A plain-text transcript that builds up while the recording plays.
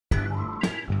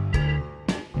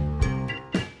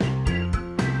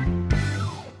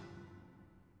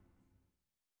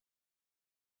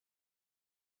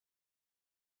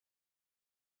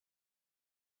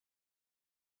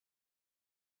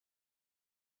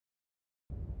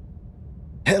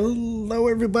Hello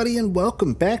everybody and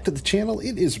welcome back to the channel.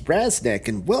 It is Raznac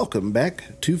and welcome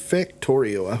back to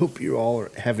Factorio. I hope you all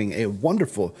are having a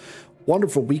wonderful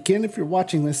weekend. If you're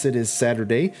watching this, it is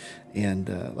Saturday,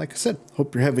 and like I said,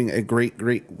 hope you're having a great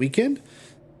weekend.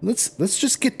 Let's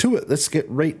just get to it. Let's get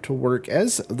right to work.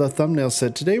 As the thumbnail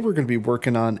said, today we're going to be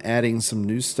working on adding some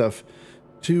new stuff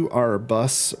to our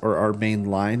bus or our main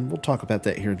line. We'll talk about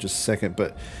that here in just a second,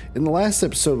 but in the last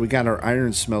episode we got our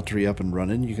iron smeltery up and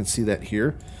running. You can see that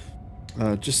here.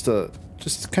 Just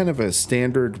kind of a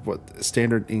standard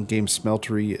in-game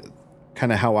smeltery,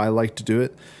 kind of how I like to do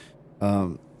it.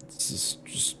 This is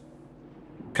just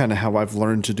kind of how I've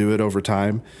learned to do it over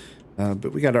time.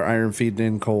 But we got our iron feeding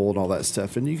in, coal, and all that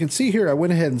stuff. And you can see here I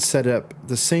went ahead and set up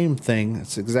the same thing.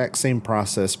 It's the exact same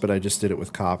process, but I just did it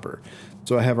with copper.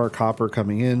 So I have our copper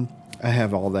coming in. I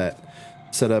have all that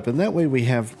set up, and that way we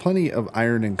have plenty of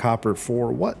iron and copper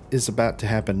for what is about to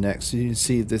happen next. So you can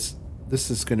see this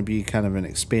is going to be kind of an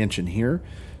expansion here.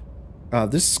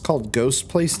 This is called ghost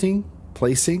placing.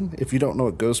 If you don't know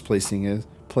what ghost placing is,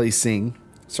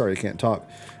 sorry, I can't talk.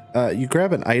 You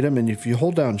grab an item, and if you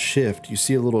hold down shift, you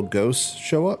see a little ghost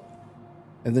show up,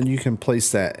 and then you can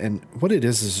place that. And what it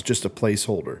is just a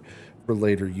placeholder for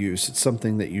later use. It's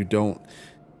something that you don't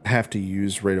have to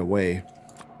use right away,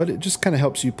 but it just kind of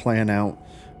helps you plan out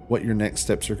what your next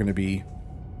steps are going to be.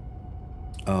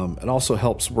 It also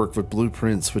helps work with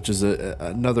blueprints, which is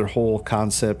another whole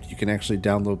concept. You can actually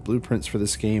download blueprints for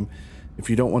this game. If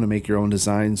you don't want to make your own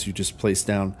designs, you just place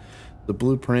down the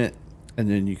blueprint, and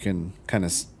then you can kind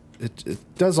of it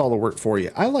does all the work for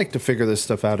you. I like to figure this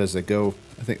stuff out as I go.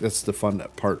 I think that's the fun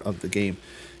part of the game.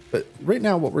 But right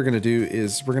now what we're going to do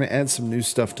is we're going to add some new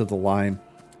stuff to the line.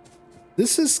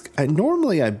 This is,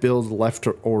 normally I build left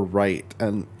or right,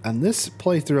 and on this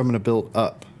playthrough I'm going to build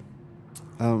up,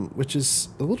 which is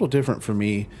a little different for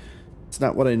me. It's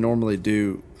not what I normally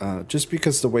do, just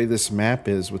because the way this map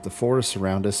is with the forest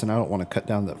around us, and I don't want to cut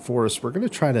down that forest. We're going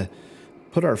to try to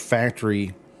put our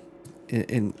factory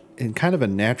in kind of a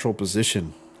natural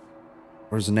position,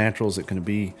 or as natural as it can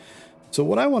be. So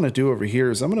what I want to do over here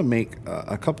is I'm going to make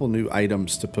a couple new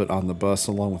items to put on the bus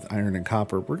along with iron and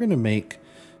copper. We're going to make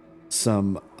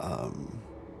some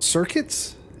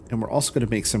circuits, and we're also going to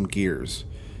make some gears.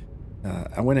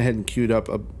 I went ahead and queued up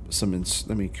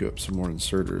let me queue up some more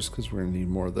inserters, because we're going to need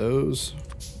more of those.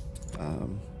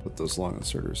 Put those long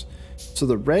inserters. So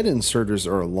the red inserters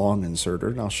are a long inserter,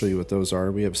 and I'll show you what those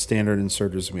are. We have standard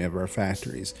inserters and we have our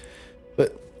factories.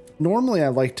 But normally I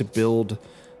like to build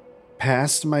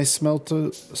past my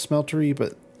smeltery,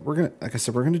 but we're gonna, like I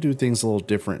said, we're gonna do things a little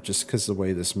different just because the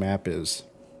way this map is.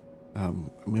 I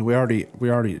mean, we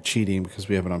already cheating because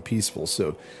we have it on peaceful,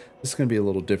 so this is going to be a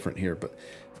little different here. But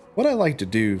what I like to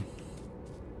do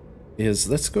is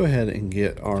let's go ahead and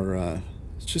get our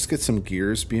let's just get some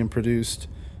gears being produced.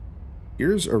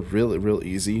 Gears are real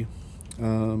easy.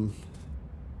 And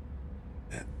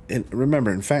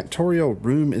remember, in Factorio,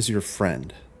 room is your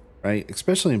friend, right?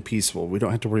 Especially in peaceful, we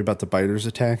don't have to worry about the biters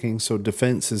attacking, so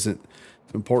defense isn't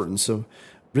important. So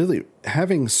really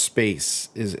having space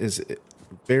is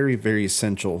very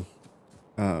essential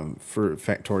for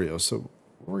Factorio. So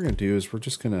what we're gonna do is we're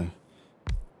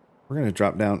gonna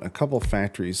drop down a couple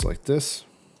factories like this,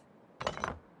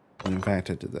 and in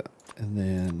fact I did that. And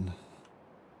then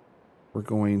we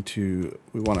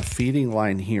want a feeding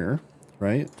line here,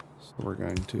 right? So we're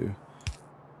going to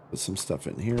put some stuff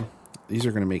in here. These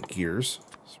are going to make gears,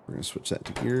 so we're going to switch that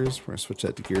to gears. We're going to switch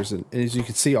that to gears, and as you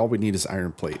can see, all we need is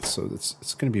iron plates, so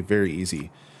it's going to be very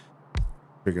easy to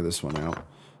figure this one out.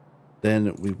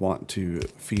 Then we want to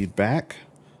feed back,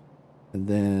 and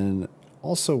then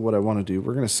also what I want to do,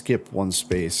 we're going to skip one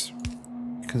space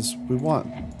because I'm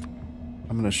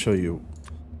going to show you,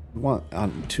 we want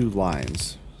on 2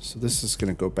 lines. So this is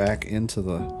going to go back into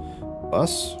the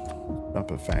bus. Drop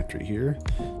a factory here,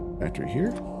 factory here.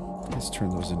 Let's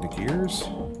turn those into gears.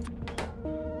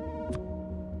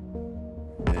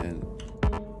 And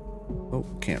oh,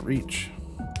 can't reach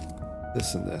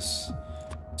this and this.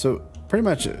 So pretty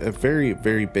much a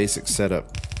very basic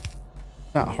setup.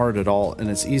 Not hard at all, and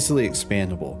it's easily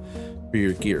expandable for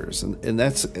your gears, and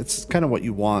it's kind of what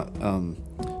you want,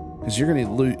 because you're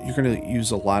gonna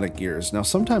use a lot of gears. Now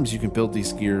sometimes you can build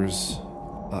these gears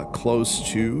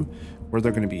close to where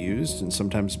they're going to be used, and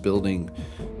sometimes building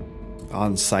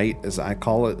on site, as I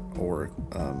call it, or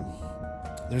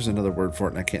there's another word for it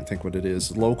and I can't think what it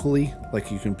is, locally,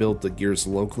 like you can build the gears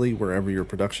locally wherever your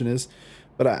production is.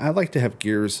 But I like to have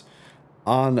gears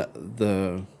on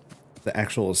the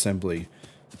actual assembly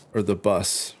or the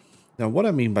bus. Now what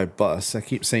I mean by bus, I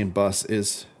keep saying bus,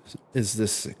 is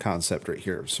this concept right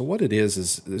here. So what it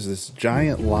is this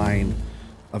giant line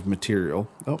of material.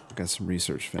 Oh, got some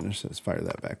research finished. Let's fire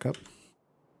that back up.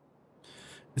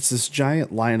 It's this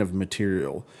giant line of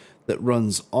material that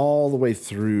runs all the way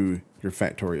through your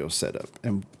Factorio setup.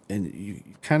 And you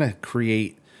kind of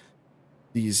create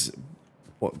these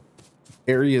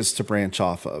areas to branch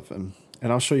off of. And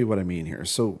I'll show you what I mean here.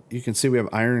 So you can see we have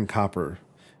iron and copper.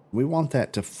 We want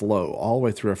that to flow all the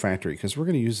way through our factory because we're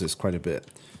going to use this quite a bit.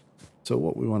 So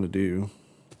what we want to do,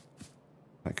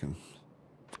 might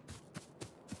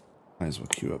as well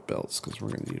queue up belts because we're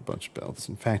going to need a bunch of belts.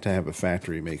 In fact, I have a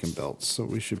factory making belts, so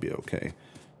we should be okay.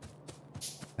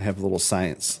 I have a little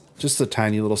science, just a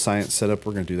tiny little science setup.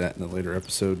 We're going to do that in a later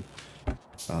episode.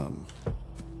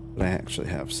 But I actually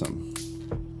have some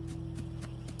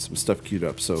stuff queued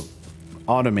up. So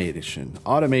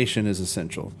automation is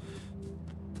essential.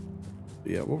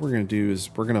 But yeah, what we're going to do is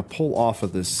we're going to pull off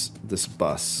of this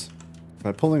bus.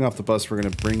 By pulling off the bus, we're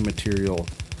going to bring material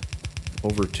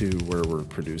over to where we're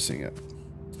producing it.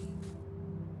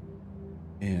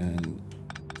 And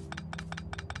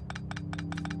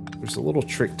there's a little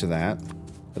trick to that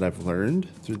I've learned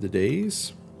through the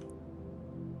days.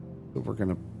 So we're going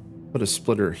to put a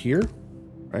splitter here,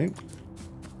 right?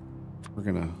 We're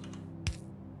going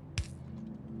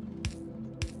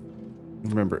to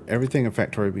remember everything in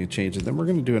Factorio being changed, and then we're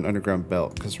going to do an underground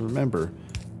belt because remember,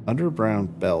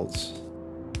 underground belts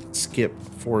skip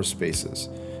 4 spaces.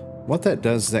 What that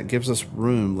does is that gives us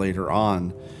room later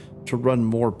on to run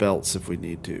more belts if we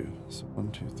need to. So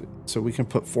 1, 2, 3. So we can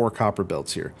put 4 copper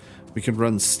belts here. We can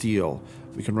run steel.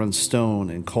 We can run stone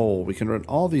and coal. We can run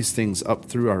all these things up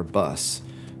through our bus,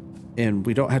 and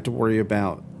we don't have to worry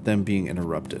about them being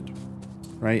interrupted,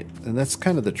 right? And that's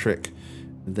kind of the trick.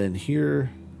 And then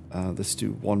here, let's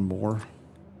do one more.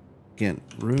 Again,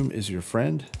 room is your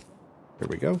friend. There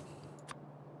we go.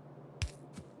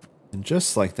 And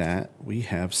just like that, we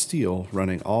have steel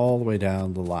running all the way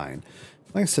down the line.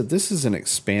 Like I said, this is an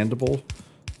expandable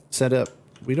setup.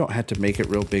 We don't have to make it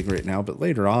real big right now, but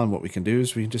later on what we can do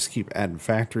is we can just keep adding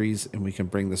factories and we can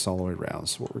bring this all the way around.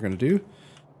 So what we're going to do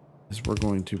is we're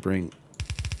going to bring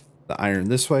the iron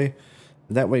this way.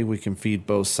 And that way we can feed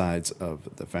both sides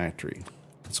of the factory.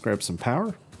 Let's grab some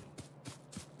power.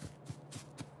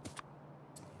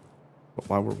 But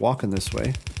while we're walking this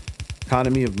way,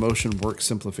 economy of motion work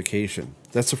simplification.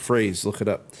 That's a phrase. Look it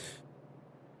up.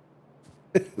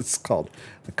 It's called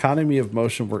economy of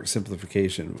motion work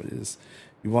simplification. Is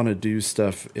you want to do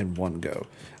stuff in one go.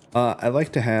 I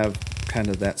like to have kind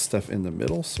of that stuff in the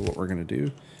middle. So what we're going to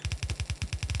do,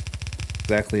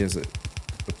 exactly as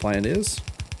the plan is,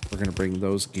 we're going to bring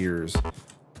those gears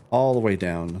all the way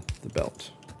down the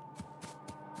belt.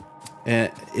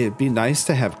 And it'd be nice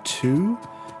to have 2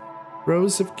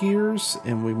 rows of gears,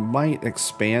 and we might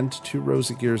expand 2 rows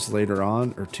of gears later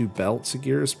on, or 2 belts of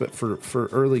gears, but for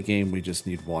early game we just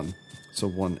need 1, so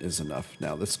 1 is enough.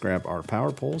 Now let's grab our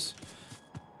power poles,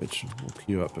 which we'll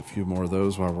queue up a few more of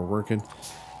those while we're working,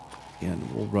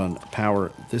 and we'll run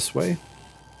power this way.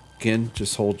 Again,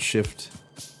 just hold shift,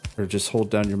 or just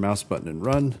hold down your mouse button and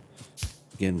run.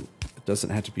 Again, it doesn't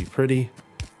have to be pretty,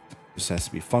 it just has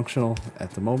to be functional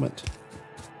at the moment.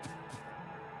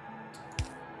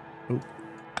 Oop,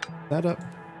 that up.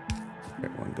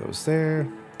 Right, one goes there.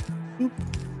 Boop,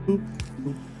 boop,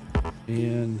 boop,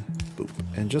 and boop.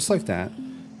 And just like that,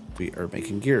 we are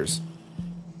making gears.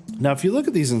 Now, if you look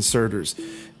at these inserters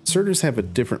have a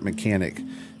different mechanic.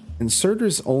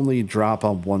 Inserters only drop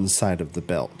on one side of the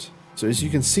belt. So as you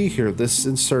can see here, this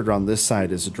inserter on this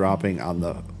side is dropping on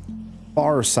the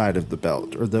far side of the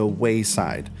belt, or the away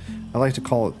side. I like to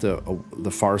call it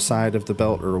the far side of the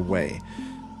belt, or away.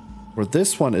 Where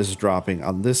this one is dropping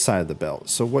on this side of the belt.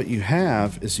 So what you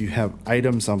have is you have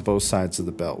items on both sides of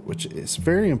the belt, which is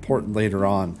very important later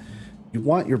on. You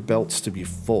want your belts to be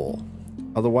full.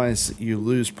 Otherwise, you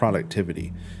lose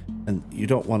productivity. And you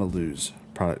don't want to lose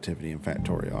productivity in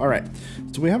Factorio. All right,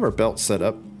 so we have our belt set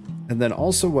up. And then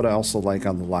also what I also like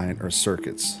on the line are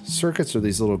circuits. Circuits are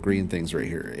these little green things right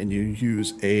here, and you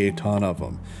use a ton of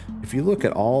them. If you look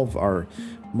at all of our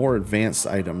more advanced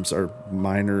items, our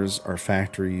miners, our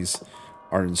factories,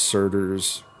 our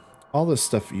inserters, all this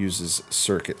stuff uses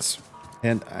circuits.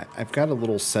 And I've got a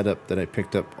little setup that I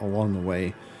picked up along the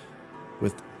way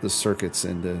with the circuits.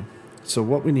 And so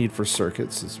what we need for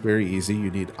circuits is very easy.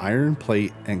 You need iron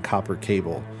plate and copper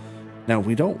cable. Now,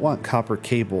 we don't want copper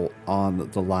cable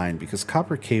on the line because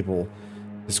copper cable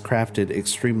is crafted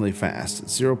extremely fast.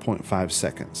 It's 0.5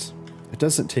 seconds. It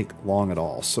doesn't take long at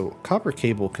all. So copper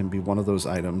cable can be one of those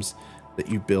items that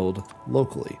you build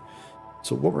locally.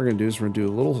 So what we're going to do is we're going to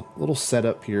do a little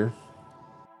setup here.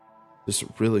 Just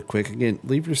really quick. Again,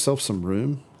 leave yourself some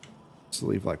room. So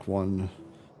leave like 1,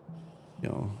 You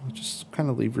know, just kind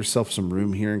of leave yourself some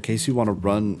room here in case you want to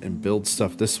run and build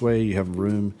stuff this way. You have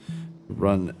room to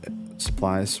run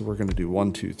supplies. So we're going to do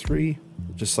 1, 2, 3,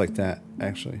 just like that.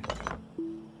 Actually,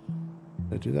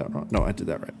 did I do that wrong? No, I did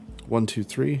that right. 1, 2,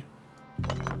 3.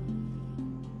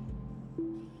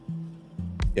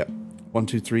 Yep. 1,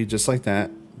 2, 3, just like that,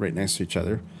 right next to each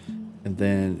other. And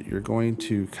then you're going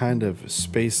to kind of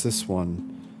space this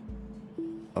one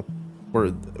up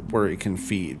where it can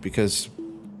feed, because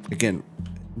again,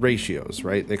 ratios,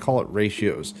 right? They call it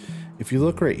ratios. If you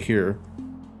look right here,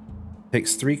 it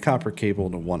takes 3 copper cable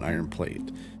to 1 iron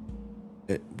plate.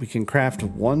 We can craft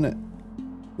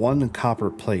one copper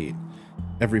plate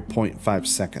every 0.5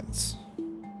 seconds.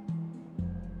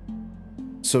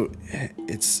 So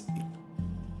it's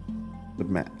the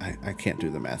math. I can't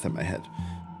do the math in my head.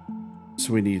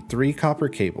 So we need 3 copper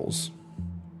cables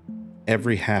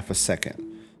every half a second.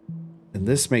 And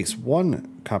this makes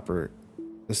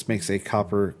a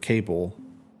copper cable,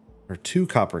 or 2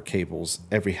 copper cables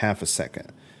every half a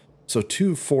second. So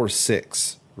 2, 4,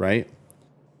 6, right?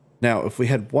 Now, if we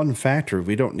had 1 factory,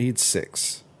 we don't need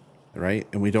 6, right?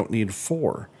 And we don't need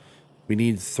 4. We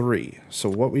need 3. So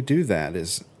what we do that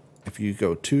is, if you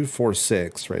go 2, 4,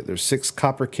 6, right? There's 6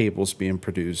 copper cables being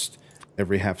produced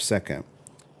every half second.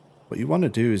 What you want to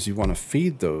do is you want to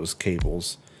feed those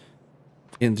cables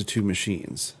into 2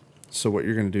 machines. So what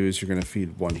you're going to do is you're going to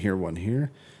feed one here, one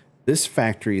here. This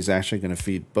factory is actually going to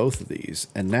feed both of these.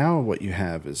 And now what you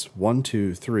have is 1,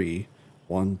 2, 3,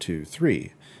 1, 2,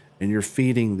 3. And you're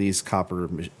feeding these copper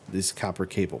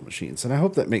cable machines. And I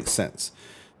hope that makes sense.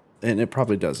 And it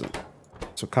probably doesn't.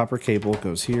 So copper cable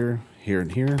goes here, here,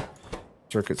 and here.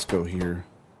 Circuits go here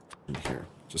and here.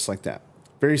 Just like that.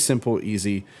 Very simple,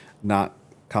 easy, not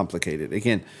complicated.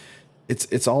 Again,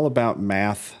 it's all about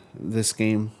math, this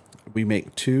game. We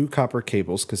make 2 copper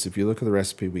cables, because if you look at the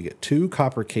recipe, we get 2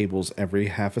 copper cables every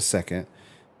half a second,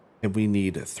 and we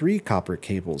need 3 copper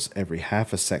cables every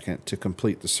half a second to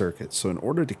complete the circuit. So in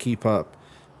order to keep up,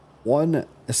 one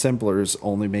assembler is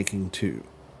only making 2.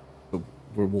 So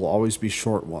we will always be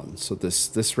short 1. So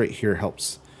this right here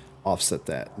helps offset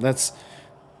that. And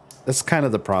that's kind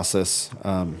of the process.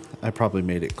 I probably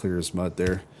made it clear as mud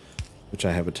there, which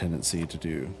I have a tendency to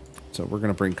do. So we're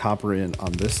going to bring copper in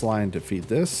on this line to feed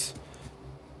this.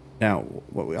 Now,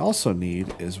 what we also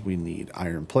need is we need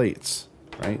iron plates,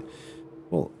 right?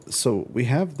 Well, so we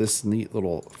have this neat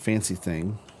little fancy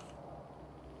thing.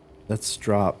 Let's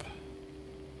drop.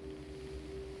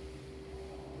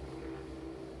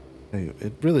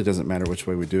 It really doesn't matter which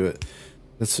way we do it.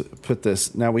 Let's put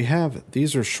this. Now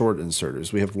these are short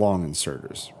inserters. We have long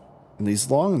inserters. And these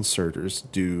long inserters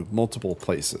do multiple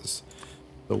places.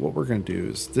 So what we're going to do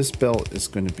is this belt is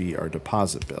going to be our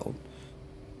deposit belt.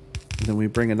 And then we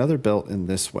bring another belt in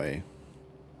this way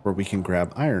where we can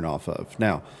grab iron off of.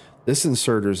 Now, this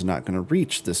inserter is not going to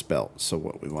reach this belt. So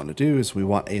what we want to do is we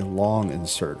want a long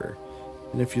inserter.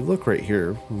 And if you look right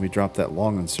here, when we drop that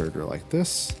long inserter like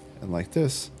this and like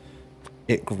this,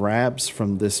 it grabs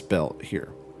from this belt here.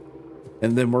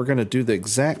 And then we're going to do the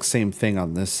exact same thing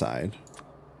on this side.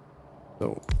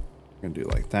 So we're going to do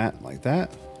like that and like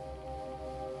that.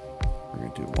 We're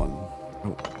going to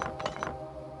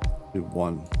do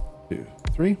 1, 2,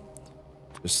 3,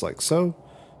 just like so.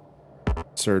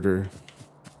 Inserter,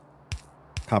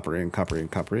 copper in, copper in,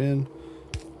 copper in,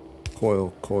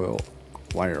 coil, coil,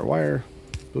 wire, wire,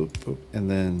 boop, boop,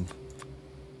 and then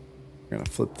we're going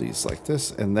to flip these like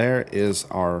this, and there is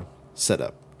our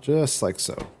setup, just like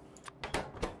so.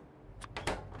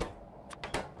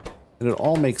 And it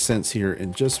all makes sense here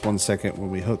in just 1 second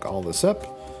when we hook all this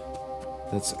up.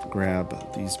 Let's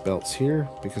grab these belts here,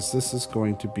 because this is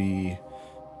going to be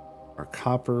our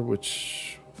copper,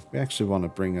 which we actually want to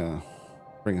bring a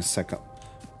second.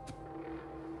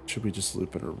 Should we just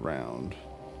loop it around?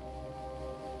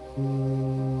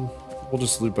 We'll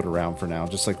just loop it around for now,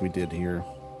 just like we did here.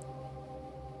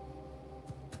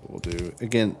 We'll do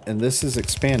again, and this is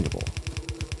expandable.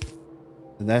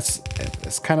 And that's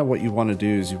kind of what you want to do,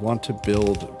 is you want to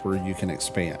build where you can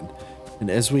expand. And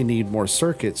as we need more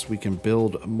circuits, we can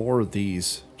build more of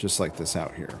these just like this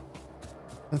out here.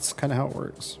 That's kind of how it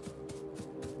works.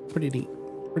 Pretty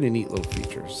neat little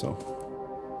feature. So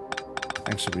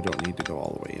actually, we don't need to go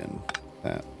all the way in.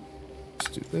 Let's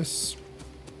do this.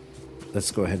 Let's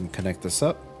go ahead and connect this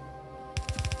up.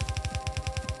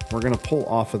 We're going to pull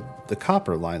off of the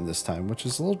copper line this time, which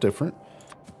is a little different,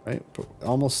 right? But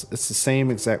almost, it's the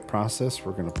same exact process.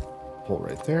 We're going to pull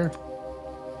right there.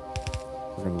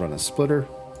 We're going to run a splitter.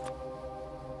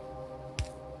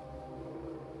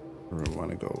 We're going to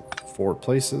want to go 4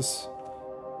 places.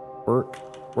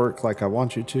 Work like I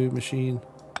want you to, machine.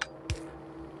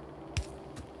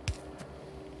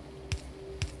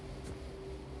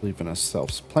 leaving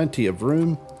ourselves plenty of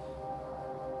room.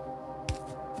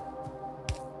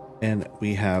 And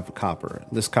we have copper.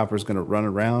 This copper is going to run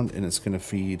around and it's going to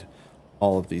feed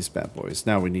all of these bad boys.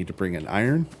 Now we need to bring in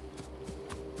iron.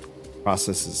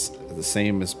 Process is the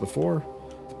same as before.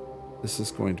 This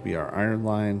is going to be our iron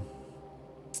line.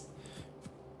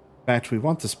 In fact, we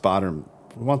want this bottom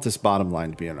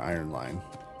line to be an iron line.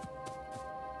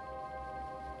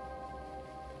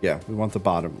 Yeah, we want the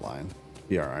bottom line to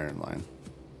be our iron line.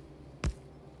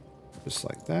 Just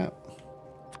like that.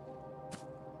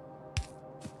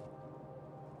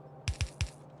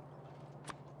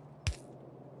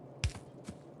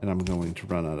 And I'm going to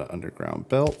run out of underground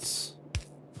belts.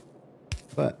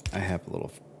 But I have a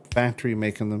little factory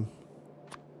making them.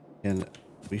 And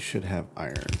we should have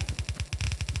iron.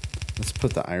 Let's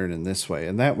put the iron in this way.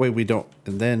 And that way we don't...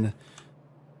 And then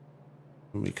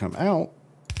when we come out,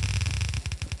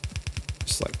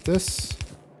 just like this,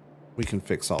 we can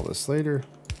fix all this later.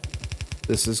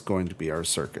 This is going to be our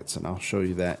circuits. And I'll show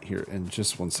you that here in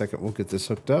just 1 second. We'll get this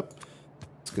hooked up.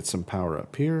 Let's get some power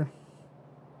up here.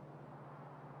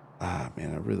 Ah,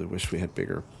 man, I really wish we had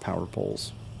bigger power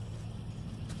poles.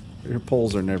 Your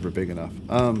poles are never big enough.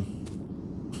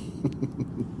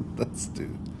 That's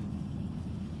dude.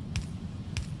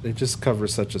 They just cover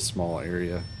such a small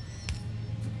area.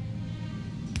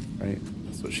 Right?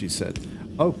 That's what she said.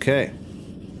 Okay.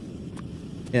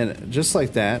 And just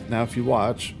like that, now if you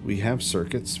watch, we have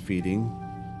circuits feeding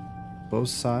both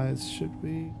sides. Should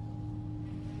we?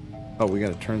 Oh, we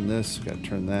got to turn this. We got to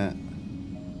turn that.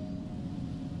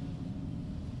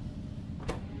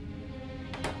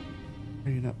 Are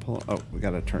you not pulling? Oh, we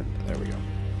got to turn. There we go.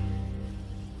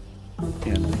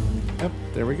 And yep,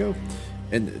 there we go.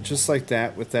 And just like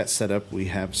that, with that setup, we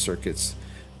have circuits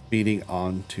feeding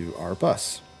onto our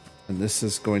bus. And this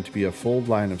is going to be a full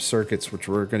line of circuits, which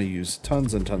we're going to use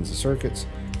tons and tons of circuits.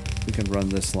 We can run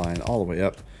this line all the way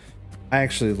up. I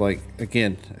actually like,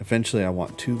 again, eventually I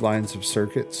want 2 lines of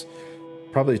circuits.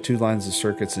 Probably 2 lines of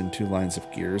circuits and 2 lines of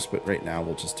gears. But right now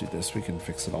we'll just do this. We can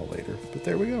fix it all later. But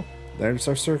there we go. There's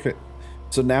our circuit.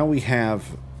 So now we have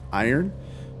iron,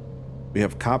 we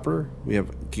have copper, we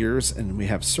have gears, and we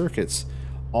have circuits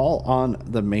all on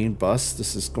the main bus.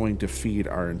 This is going to feed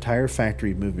our entire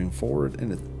factory moving forward.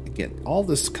 And again, all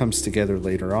this comes together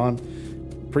later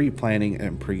on, pre-planning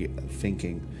and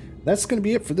pre-thinking. That's going to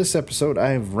be it for this episode. I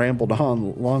have rambled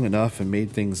on long enough and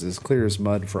made things as clear as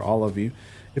mud for all of you.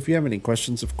 If you have any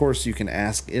questions, of course, you can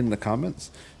ask in the comments.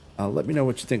 Let me know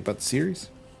what you think about the series.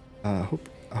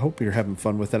 I hope you're having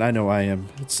fun with it. I know I am.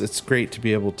 It's great to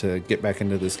be able to get back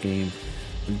into this game,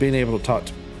 and being able to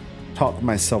talk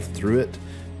myself through it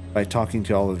by talking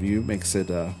to all of you makes it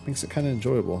kind of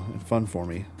enjoyable and fun for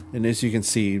me. And as you can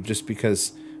see, just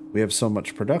because we have so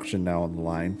much production now on the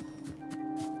line,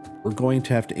 we're going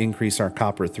to have to increase our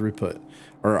copper throughput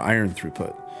or iron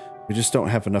throughput. We just don't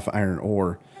have enough iron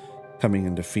ore coming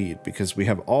into feed because we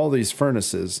have all these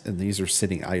furnaces and these are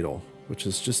sitting idle, which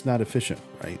is just not efficient,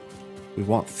 right? We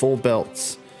want full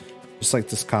belts, just like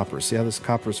this copper. See how this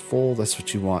copper is full? That's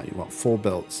what you want. You want full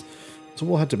belts. So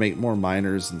we'll have to make more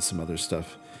miners and some other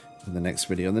stuff in the next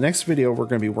video. In the next video, we're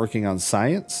going to be working on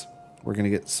science. We're going to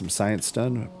get some science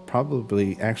done.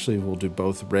 Probably, actually, we'll do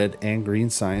both red and green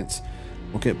science.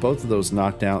 We'll get both of those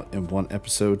knocked out in one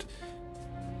episode.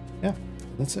 Yeah,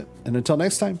 that's it. And until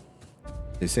next time,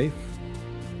 stay safe.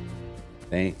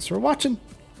 Thanks for watching.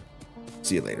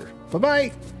 See you later.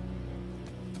 Bye-bye.